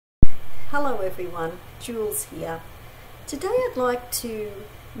Hello everyone, Jules here. Today I'd like to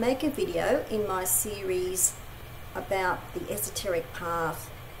make a video in my series about the esoteric path,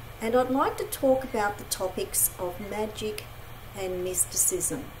 and I'd like to talk about the topics of magic and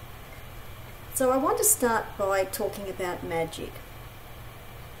mysticism. So I want to start by talking about magic,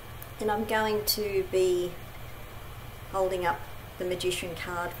 and I'm going to be holding up the Magician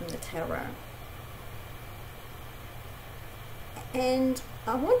card from the Tarot. And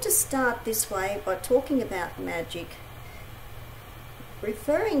I want to start this way by talking about magic,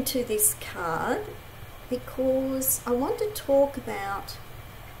 referring to this card because I want to talk about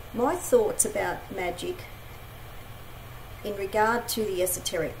my thoughts about magic in regard to the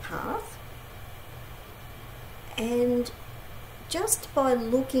esoteric path. And just by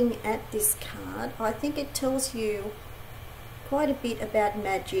looking at this card, I think it tells you quite a bit about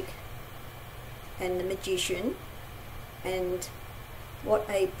magic and the magician and what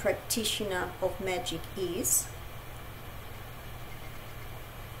a practitioner of magic is.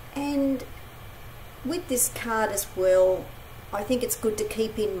 And with this card as well, I think it's good to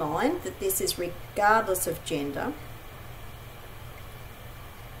keep in mind that this is regardless of gender,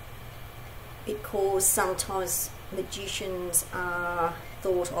 because sometimes magicians are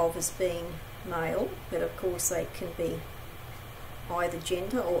thought of as being male, but of course they can be either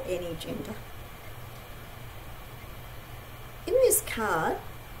gender or any gender. In this card,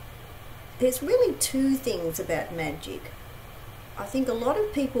 there's really two things about magic. I think a lot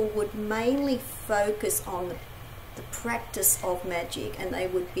of people would mainly focus on the practice of magic, and they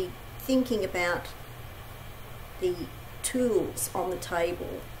would be thinking about the tools on the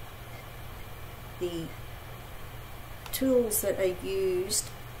table, the tools that are used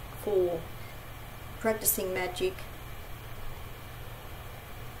for practicing magic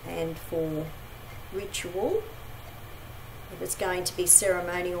and for ritual, if it's going to be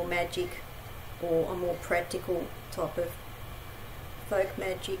ceremonial magic or a more practical type of folk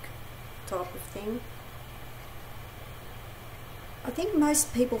magic type of thing. I think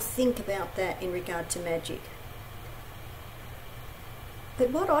most people think about that in regard to magic.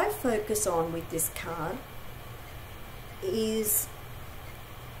 But what I focus on with this card is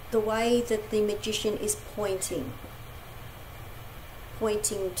the way that the magician is pointing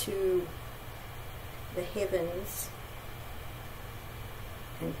to the heavens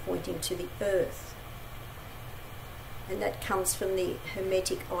and pointing to the earth. And that comes from the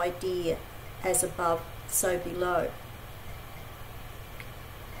Hermetic idea, as above, so below.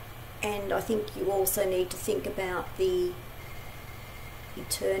 And I think you also need to think about the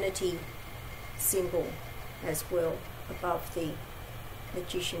eternity symbol as well, above the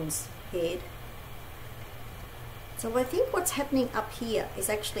magician's head. So I think what's happening up here is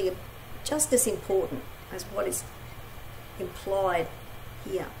actually just as important as what is implied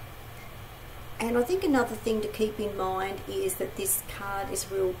here. And I think another thing to keep in mind is that this card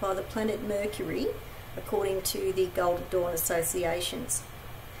is ruled by the planet Mercury, according to the Golden Dawn associations.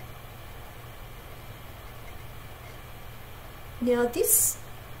 Now this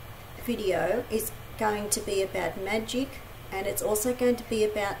video is going to be about magic, and it's also going to be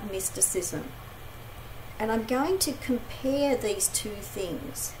about mysticism. And I'm going to compare these two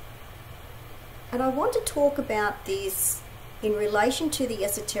things. And I want to talk about this in relation to the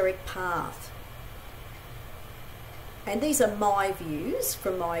esoteric path. And these are my views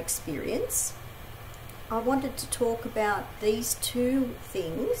from my experience. I wanted to talk about these two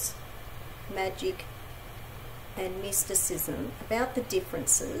things, magic and mysticism, about the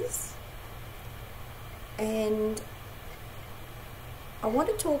differences. And I want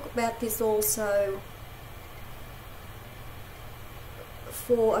to talk about this also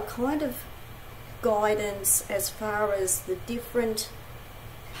for a kind of guidance as far as the different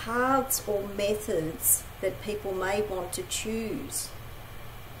paths or methods that people may want to choose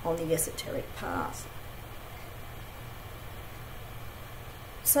on the esoteric path.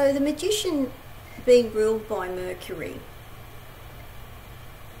 So the magician being ruled by Mercury,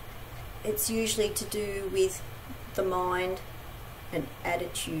 it's usually to do with the mind and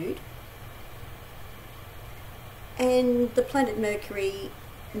attitude. And the planet Mercury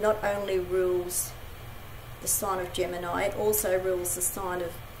not only rules the sign of Gemini, it also rules the sign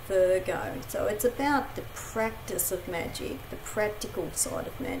of Virgo. So it's about the practice of magic, the practical side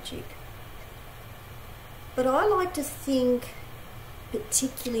of magic. But I like to think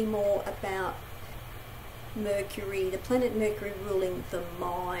particularly more about Mercury, the planet Mercury ruling the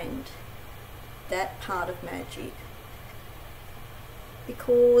mind, that part of magic.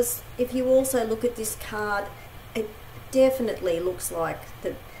 Because if you also look at this card, it definitely looks like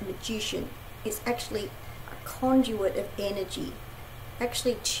the magician is actually a conduit of energy,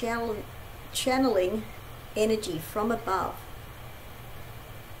 actually channeling energy from above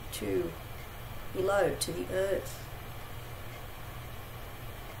to below, to the earth.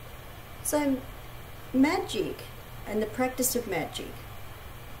 So magic and the practice of magic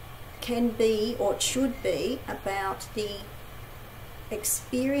can be, or it should be, about the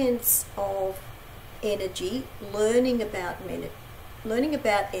experience of energy, learning about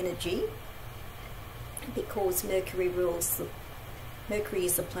energy, because Mercury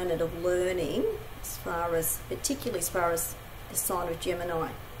is the planet of learning, particularly as far as the sign of Gemini.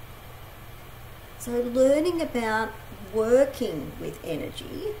 So learning about working with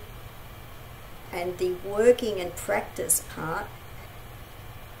energy, and the working and practice part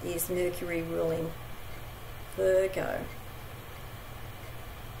is Mercury ruling Virgo.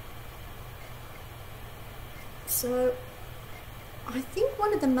 So I think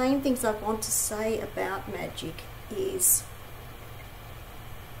one of the main things I want to say about magic is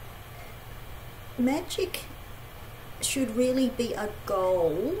magic should really be a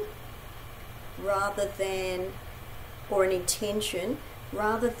goal rather than, or an intention,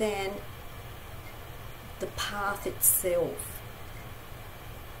 rather than the path itself.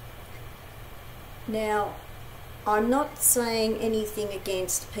 Now, I'm not saying anything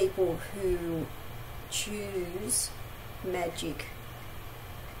against people who choose magic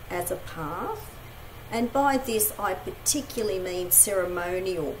as a path, and by this I particularly mean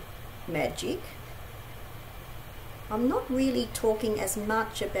ceremonial magic. I'm not really talking as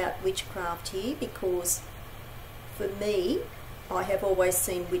much about witchcraft here, because for me, I have always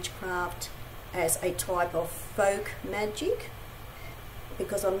seen witchcraft as a type of folk magic,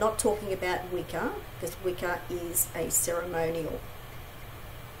 because I'm not talking about Wicca, because Wicca is a ceremonial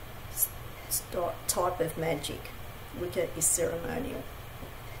type of magic. Wicca is ceremonial.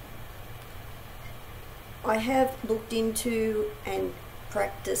 I have looked into and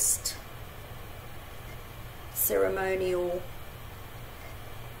practiced ceremonial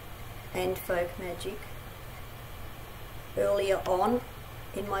and folk magic earlier on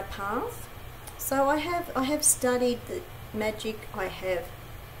in my path. So I have studied the magic, I have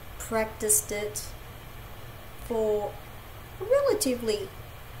practiced it for a relatively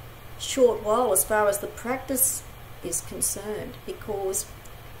short while as far as the practice is concerned, because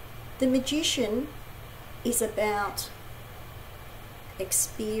the magician is about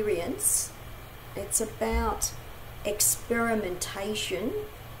experience, it's about experimentation.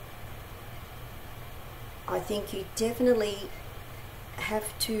 I think you definitely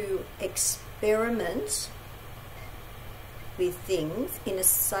have to experiment with things in a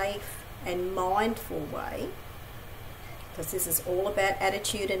safe and mindful way, because this is all about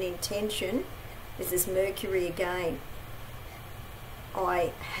attitude and intention. This is Mercury again.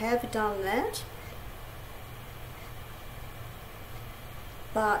 I have done that,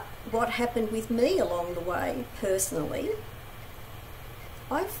 but what happened with me along the way, personally,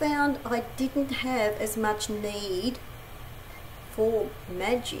 I found I didn't have as much need for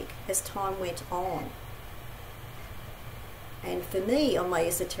magic as time went on. And for me, on my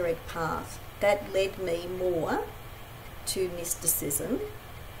esoteric path, that led me more to mysticism.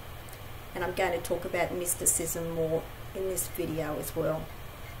 And I'm going to talk about mysticism more in this video as well.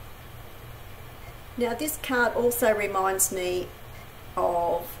 Now, this card also reminds me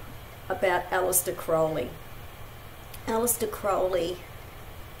about Aleister Crowley. Aleister Crowley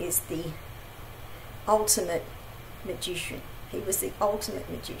is the ultimate magician. He was the ultimate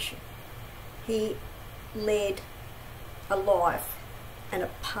magician. He led a life and a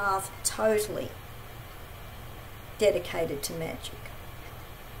path totally dedicated to magic.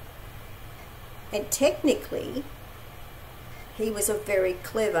 And technically, he was a very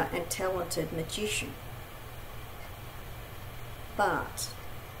clever and talented magician. But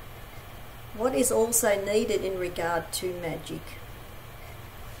what is also needed in regard to magic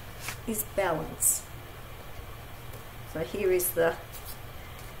is balance. So here is the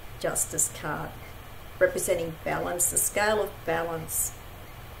Justice card, representing balance, the scale of balance.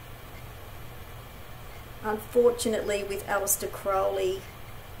 Unfortunately, with Aleister Crowley,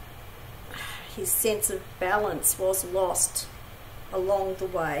 his sense of balance was lost along the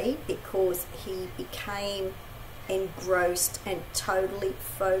way, because he became engrossed and totally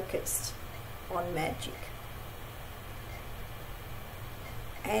focused on magic.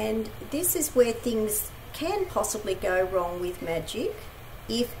 And this is where things can possibly go wrong with magic,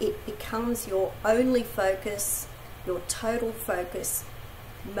 if it becomes your only focus, your total focus,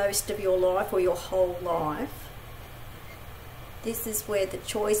 most of your life or your whole life. This is where the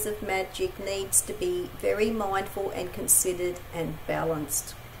choice of magic needs to be very mindful and considered and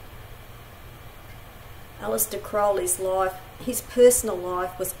balanced. Aleister Crowley's life his personal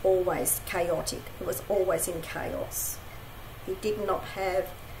life was always chaotic. It was always in chaos. He did not have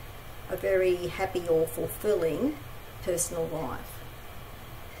a very happy or fulfilling personal life.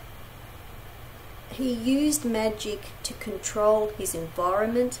 He used magic to control his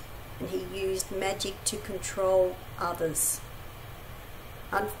environment, and he used magic to control others.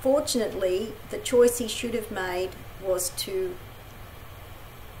 Unfortunately, the choice he should have made was to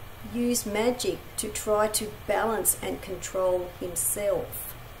use magic to try to balance and control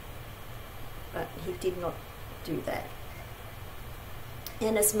himself. But he did not do that.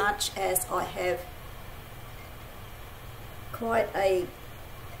 And as much as I have quite a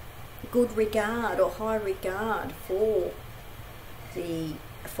good regard or high regard for the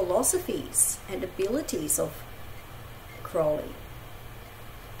philosophies and abilities of Crowley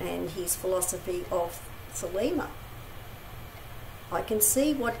and his philosophy of Thelema, I can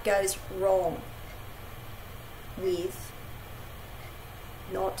see what goes wrong with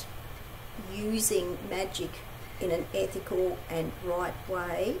not using magic in an ethical and right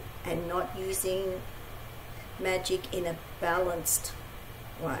way, and not using magic in a balanced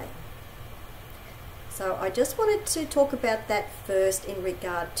way. So I just wanted to talk about that first in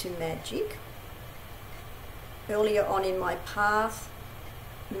regard to magic. Earlier on in my path,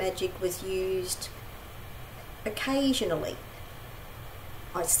 magic was used occasionally.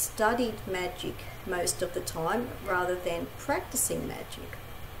 I studied magic most of the time rather than practicing magic.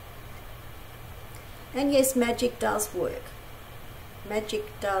 And yes, magic does work.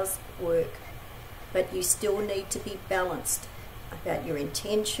 Magic does work, but you still need to be balanced about your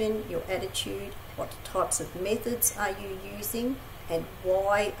intention, your attitude, what types of methods are you using, and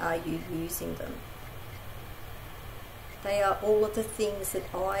why are you using them. They are all of the things that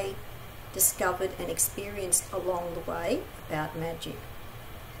I discovered and experienced along the way about magic.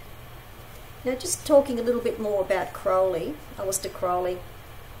 Now, just talking a little bit more about Crowley, Aleister Crowley.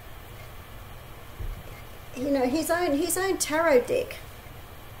 You know, his own tarot deck.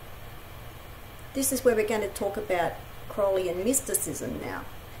 This is where we're going to talk about Crowley and mysticism now.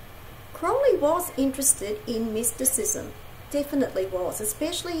 Crowley was interested in mysticism, definitely was,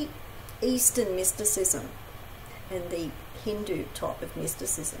 especially Eastern mysticism and the Hindu type of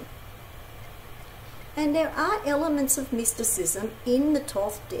mysticism. And there are elements of mysticism in the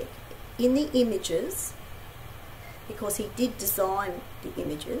Thoth deck, in the images, because he did design the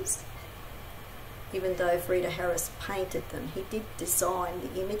images. Even though Frida Harris painted them, he did design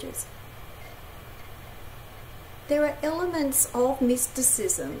the images. There are elements of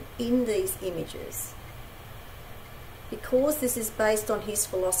mysticism in these images. Because this is based on his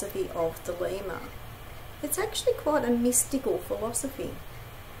philosophy of Thelema, it's actually quite a mystical philosophy.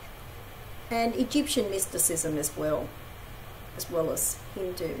 And Egyptian mysticism as well as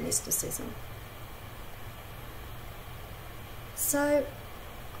Hindu mysticism. So,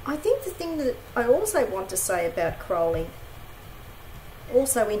 I think the thing that I also want to say about Crowley,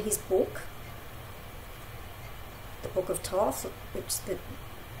 also in his book, the Book of Thoth, which the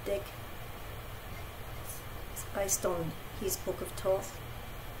deck is based on his Book of Thoth,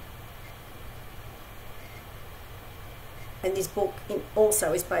 and this book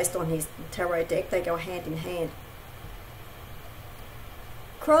also is based on his tarot deck. They go hand in hand.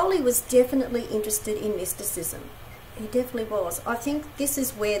 Crowley was definitely interested in mysticism. He definitely was. I think this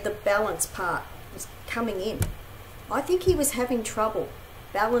is where the balance part was coming in. I think he was having trouble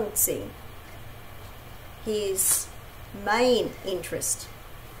balancing his main interest.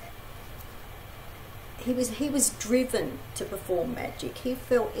 He was driven to perform magic. He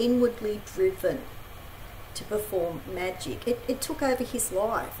felt inwardly driven to perform magic. It took over his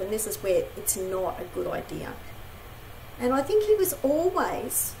life, and this is where it's not a good idea. And I think he was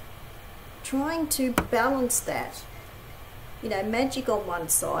always trying to balance that. You know, magic on one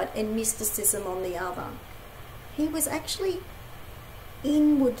side and mysticism on the other. He was actually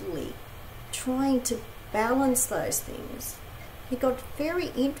inwardly trying to balance those things. He got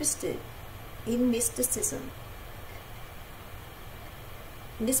very interested in mysticism.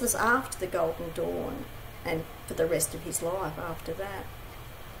 And this was after the Golden Dawn and for the rest of his life after that.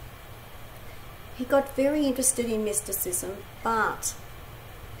 He got very interested in mysticism, but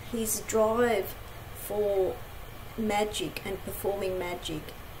his drive for magic and performing magic,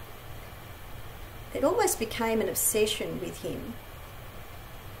 it almost became an obsession with him.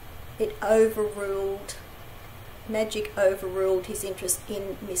 Magic overruled his interest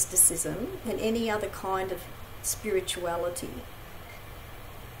in mysticism and any other kind of spirituality.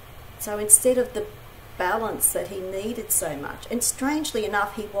 So instead of the balance that he needed so much, and strangely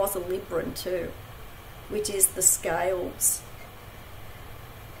enough he was a Libran too, which is the scales.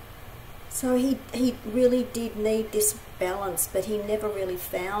 So he really did need this balance, but he never really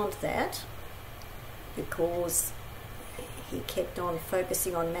found that because he kept on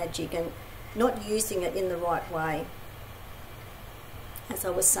focusing on magic and not using it in the right way. As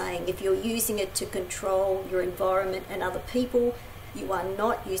I was saying, if you're using it to control your environment and other people, you are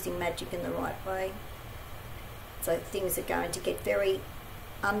not using magic in the right way. So things are going to get very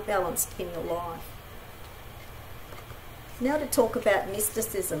unbalanced in your life. Now to talk about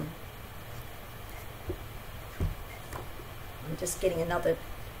mysticism. I'm just getting another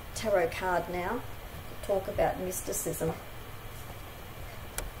tarot card now to talk about mysticism.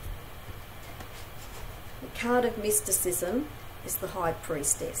 The card of mysticism is the High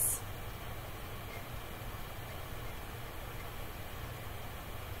Priestess.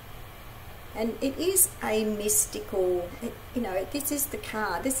 And it is a mystical, this is the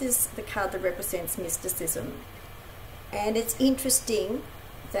card that represents mysticism. And it's interesting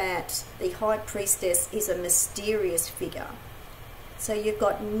that the High Priestess is a mysterious figure. So you've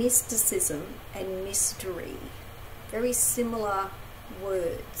got mysticism and mystery, very similar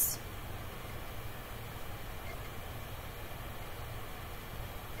words.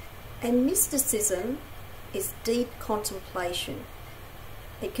 And mysticism is deep contemplation.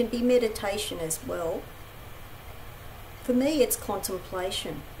 It can be meditation as well. For me, it's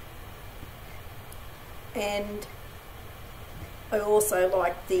contemplation. And I also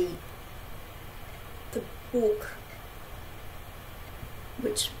like the book,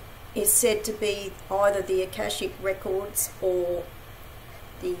 which is said to be either the Akashic records or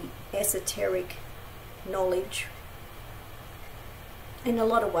the esoteric knowledge. In a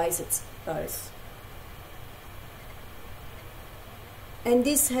lot of ways it's both. And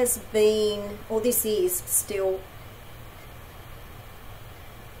this has been, or this is still,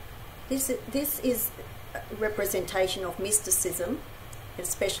 this is a representation of mysticism,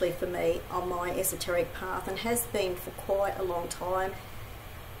 especially for me on my esoteric path, and has been for quite a long time.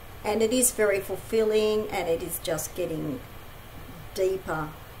 And it is very fulfilling, and it is just getting deeper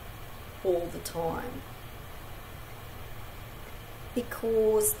all the time.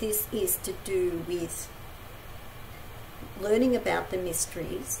 Because this is to do with learning about the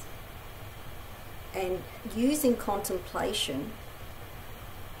mysteries and using contemplation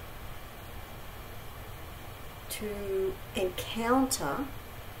to encounter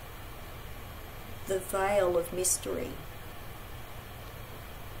the veil of mystery.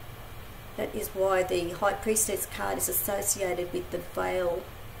 That is why the High Priestess card is associated with the veil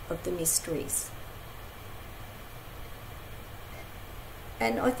of the mysteries.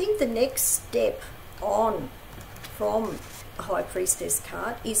 And I think the next step on from the High Priestess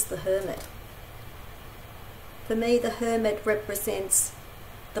card is the Hermit. For me, the Hermit represents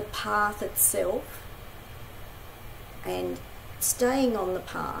the path itself and staying on the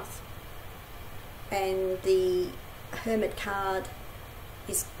path. And the Hermit card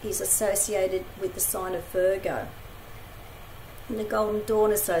is associated with the sign of Virgo and the Golden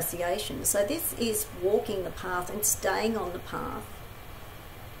Dawn Association. So this is walking the path and staying on the path.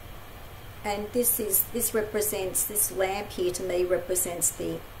 And this represents, this lamp here to me represents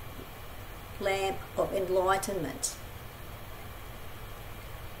the lamp of enlightenment.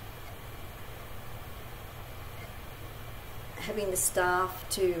 Having the staff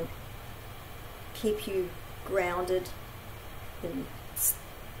to keep you grounded and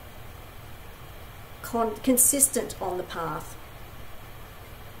consistent on the path.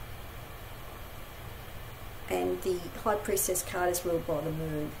 And the High Priestess card is ruled by the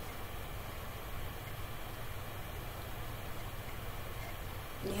moon.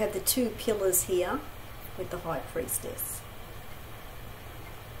 You have the two pillars here with the High Priestess.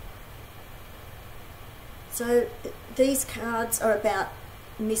 So these cards are about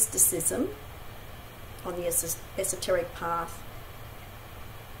mysticism on the esoteric path.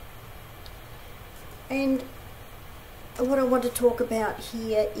 And what I want to talk about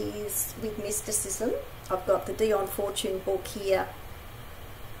here is with mysticism. I've got the Dion Fortune book here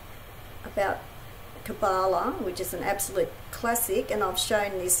about Qabalah, which is an absolute classic, and I've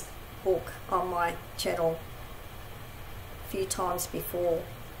shown this book on my channel a few times before.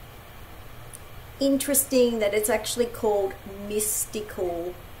 Interesting that it's actually called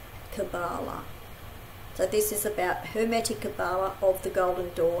Mystical Qabalah. So this is about Hermetic Qabalah of the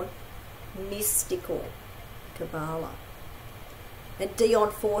Golden Dawn, Mystical Qabalah. And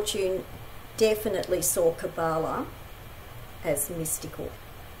Dion Fortune definitely saw Qabalah as mystical.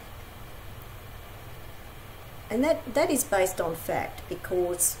 And that is based on fact,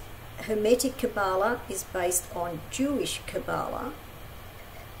 because Hermetic Qabalah is based on Jewish Qabalah,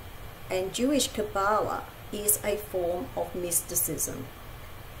 and Jewish Qabalah is a form of mysticism.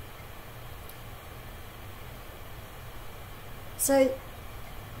 So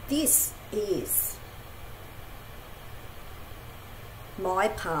this is my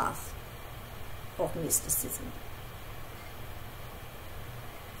path of mysticism.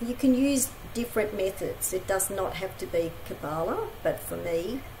 You can use different methods. It does not have to be Qabalah, but for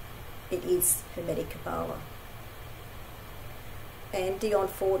me it is Hermetic Qabalah. And Dion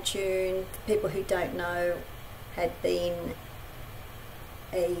Fortune, for people who don't know, had been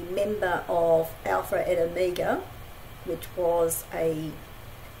a member of Alpha et Omega, which was a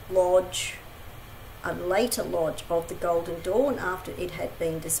lodge, a later lodge of the Golden Dawn after it had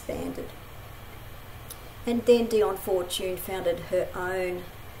been disbanded. And then Dion Fortune founded her own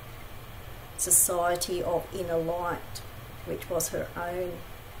Society of Inner Light, which was her own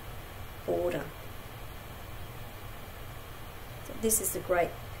order. So this is a great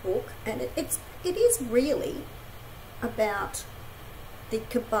book, and it is really about the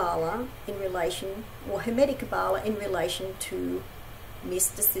Qabalah in relation, or Hermetic Qabalah in relation to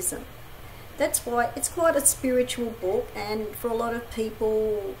mysticism. That's why it's quite a spiritual book, and for a lot of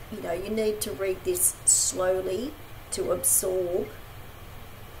people, you know, you need to read this slowly to absorb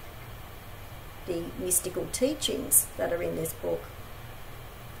the mystical teachings that are in this book.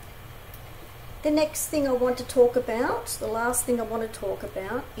 The next thing I want to talk about, the last thing I want to talk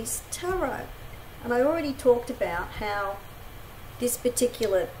about, is tarot. And I already talked about how this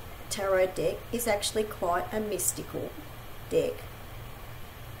particular tarot deck is actually quite a mystical deck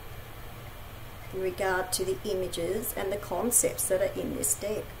in regard to the images and the concepts that are in this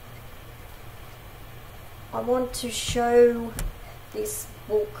deck. I want to show this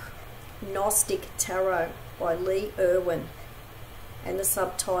book, Gnostic Tarot by Lee Irwin, and the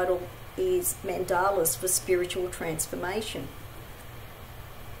subtitle is Mandalas for Spiritual Transformation.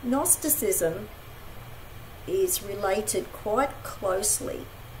 Gnosticism is related quite closely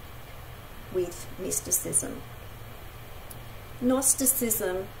with mysticism.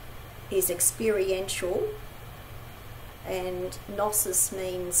 Gnosticism is experiential, and gnosis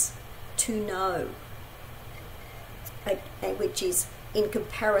means to know, which is in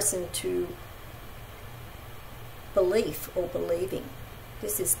comparison to belief or believing.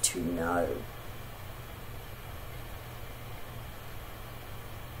 This is to know.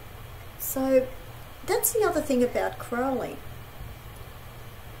 So that's the other thing about Crowley.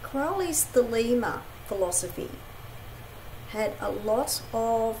 Crowley's Thelema philosophy had a lot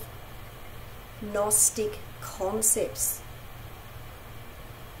of Gnostic concepts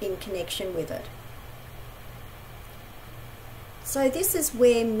in connection with it. So this is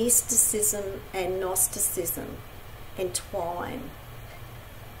where mysticism and Gnosticism entwine.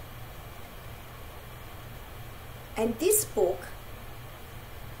 And this book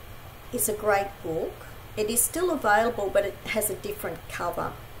is a great book. It is still available, but it has a different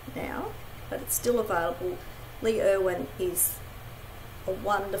cover now, but it's still available. Lee Irwin is a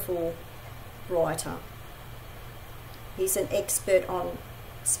wonderful writer. He's an expert on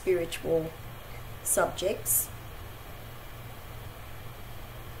spiritual subjects.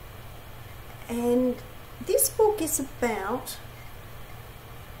 And this book is about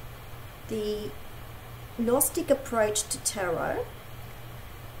the Gnostic approach to tarot,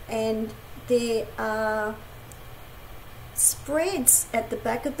 and there are spreads at the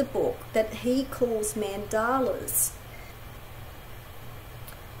back of the book that he calls mandalas.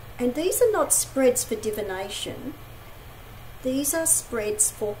 And these are not spreads for divination, these are spreads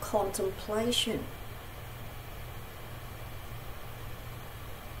for contemplation.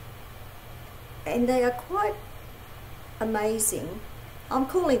 And they are quite amazing. I'm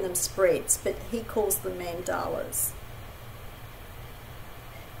calling them spreads, but he calls them mandalas.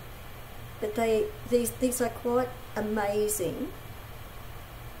 But these are quite amazing,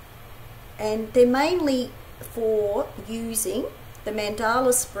 and they're mainly for using. The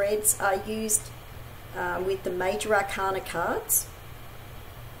mandala spreads are used with the major arcana cards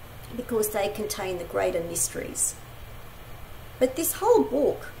because they contain the greater mysteries. But this whole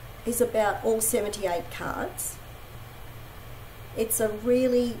book is about all 78 cards. It's a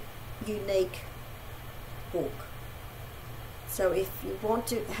really unique book. So if you want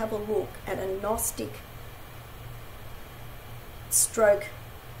to have a look at a Gnostic stroke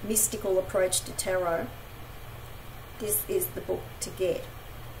mystical approach to tarot, this is the book to get.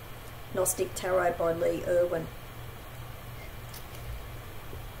 Gnostic Tarot by Lee Irwin.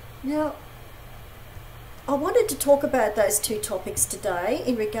 Now, I wanted to talk about those two topics today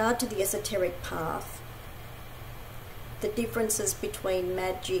in regard to the esoteric path, the differences between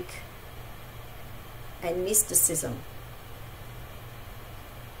magic and mysticism,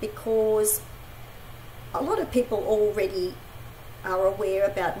 because a lot of people already are aware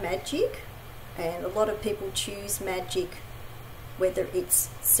about magic, and a lot of people choose magic whether it's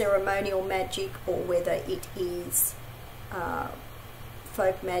ceremonial magic or whether it is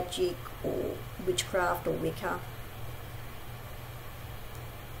folk magic or witchcraft or Wicca.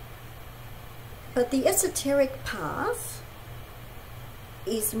 But the esoteric path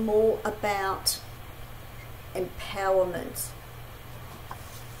is more about empowerment.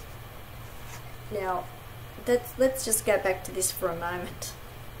 Now, let's just go back to this for a moment.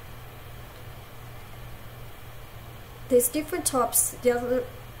 There's different types.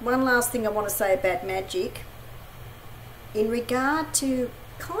 One last thing I want to say about magic, in regard to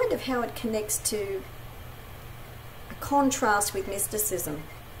kind of how it connects to a contrast with mysticism.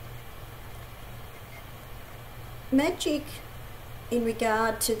 Magic, in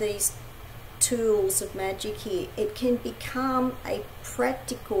regard to these tools of magic here, it can become a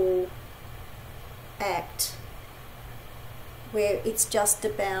practical act where it's just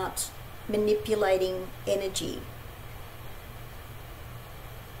about manipulating energy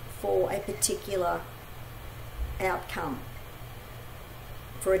for a particular outcome,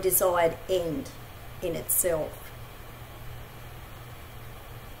 for a desired end in itself.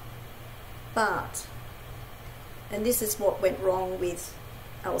 But, and this is what went wrong with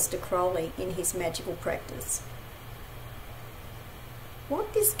Aleister Crowley in his magical practice,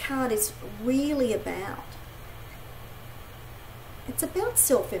 what this card is really about, it's about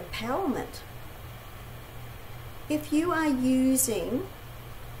self-empowerment. If you are using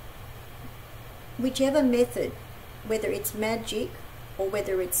whichever method, whether it's magic or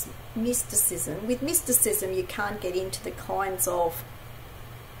whether it's mysticism, with mysticism you can't get into the kinds of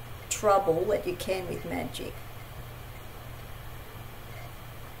trouble that you can with magic.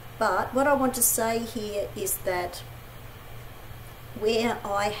 But what I want to say here is that where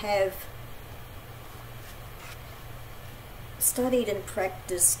I have studied and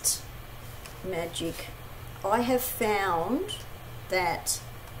practiced magic, I have found that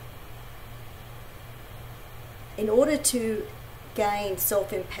in order to gain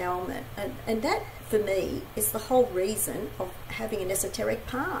self-empowerment, and that for me is the whole reason of having an esoteric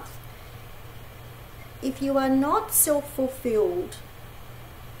path. If you are not self-fulfilled,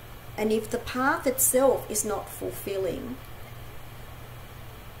 and if the path itself is not fulfilling,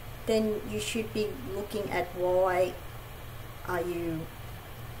 then you should be looking at why are you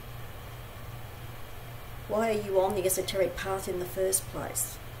on the esoteric path in the first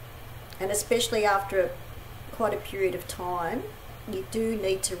place. And especially after quite a period of time, you do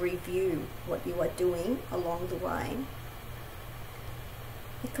need to review what you are doing along the way,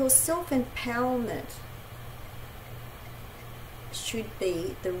 because self-empowerment should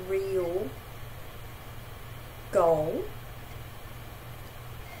be the real goal.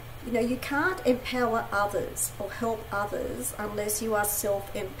 You know, you can't empower others or help others unless you are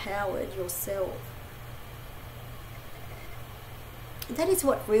self-empowered yourself. That is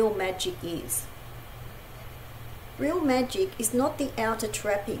what real magic is. Real magic is not the outer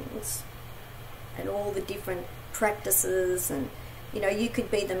trappings and all the different practices, and you know, you could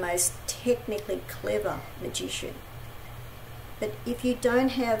be the most technically clever magician, but if you don't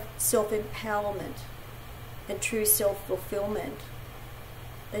have self-empowerment and true self-fulfillment,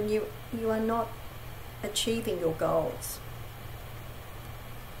 then you are not achieving your goals.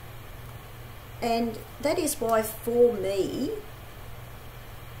 And that is why, for me,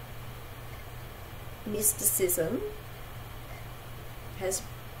 mysticism has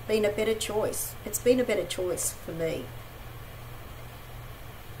been a better choice. It's been a better choice for me,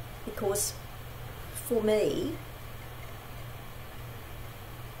 because for me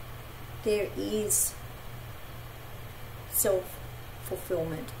there is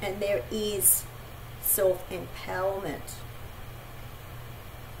self-fulfillment and there is self-empowerment,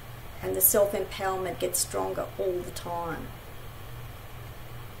 and the self-empowerment gets stronger all the time,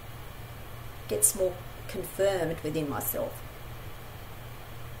 gets more confirmed within myself.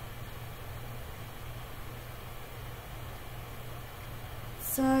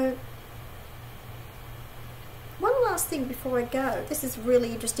 So, one last thing before I go. This is a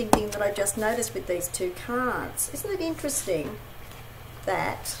really interesting thing that I just noticed with these two cards. Isn't it interesting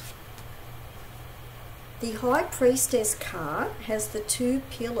that the High Priestess card has the two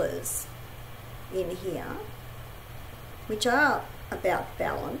pillars in here, which are about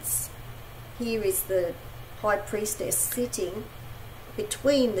balance. Here is the High Priestess sitting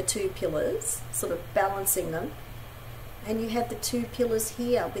between the two pillars, sort of balancing them. And you have the two pillars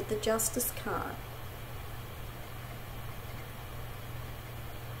here with the Justice card.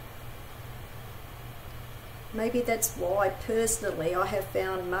 Maybe that's why personally I have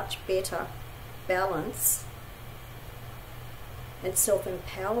found much better balance and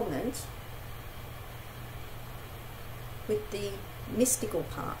self-empowerment with the mystical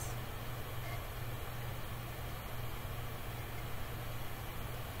path.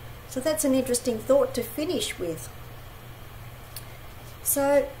 So that's an interesting thought to finish with.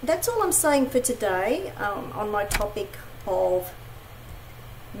 So that's all I'm saying for today on my topic of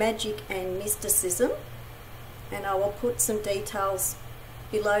magic and mysticism, and I will put some details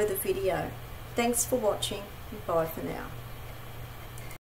below the video. Thanks for watching. Bye for now.